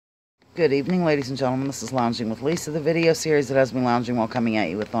Good evening, ladies and gentlemen. This is Lounging with Lisa, the video series that has me lounging while coming at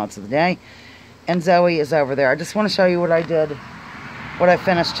you with thoughts of the day. And Zoe is over there. I just want to show you what I did, what I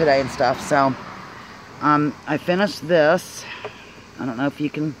finished today and stuff. So, I finished this. I don't know if you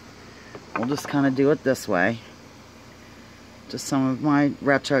can, we'll just kind of do it this way. Just some of my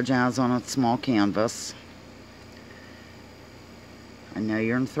retro jazz on a small canvas. I know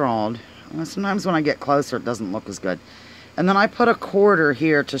you're enthralled. Sometimes when I get closer, it doesn't look as good. And then I put a quarter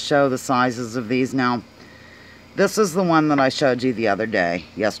here to show the sizes of these. Now, this is the one that I showed you the other day,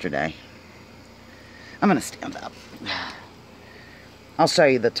 yesterday. I'm going to stand up. I'll show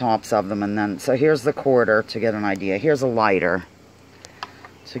you the tops of them and then, so here's the quarter to get an idea. Here's a lighter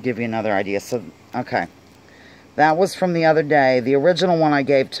to give you another idea. So, okay. That was from the other day. The original one I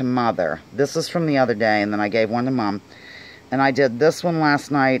gave to Mother. This is from the other day, and then I gave one to Mom. And I did this one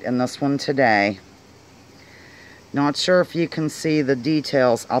last night and this one today. Not sure if you can see the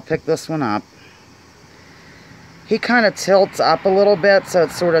details. I'll pick this one up. He kind of tilts up a little bit, so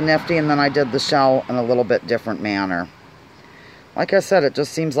it's sort of nifty, and then I did the shell in a little bit different manner. Like I said, it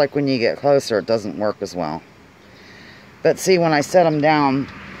just seems like when you get closer, it doesn't work as well. But see, when I set him down,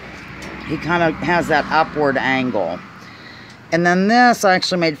 he kind of has that upward angle. And then this I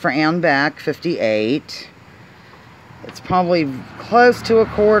actually made for Ann Beck, 58. It's probably close to a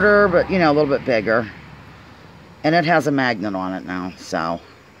quarter, but, you know, a little bit bigger. And it has a magnet on it now, so.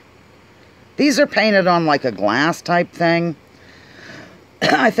 These are painted on like a glass type thing.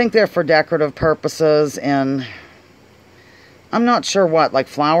 I think they're for decorative purposes, and I'm not sure what, like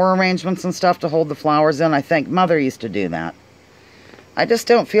flower arrangements and stuff to hold the flowers in. I think Mother used to do that. I just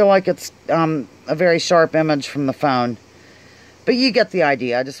don't feel like it's a very sharp image from the phone. But you get the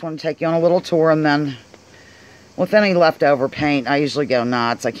idea. I just want to take you on a little tour, and then with any leftover paint, I usually go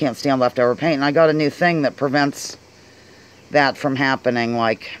nuts. I can't stand leftover paint. And I got a new thing that prevents that from happening.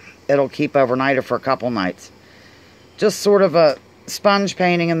 Like, it'll keep overnight or for a couple nights. Just sort of a sponge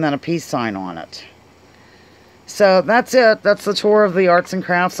painting and then a peace sign on it. So, that's it. That's the tour of the arts and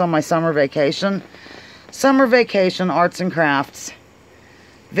crafts on my summer vacation. Summer vacation arts and crafts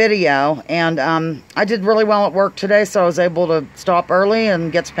video. And I did really well at work today, so I was able to stop early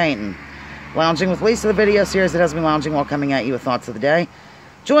and get to painting. Lounging with Lisa, the video series that has me lounging while coming at you with thoughts of the day.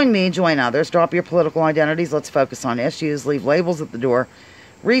 Join me, join others. Drop your political identities. Let's focus on issues. Leave labels at the door.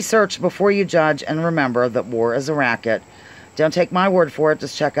 Research before you judge. And remember that war is a racket. Don't take my word for it.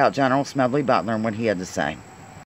 Just check out General Smedley Butler and what he had to say.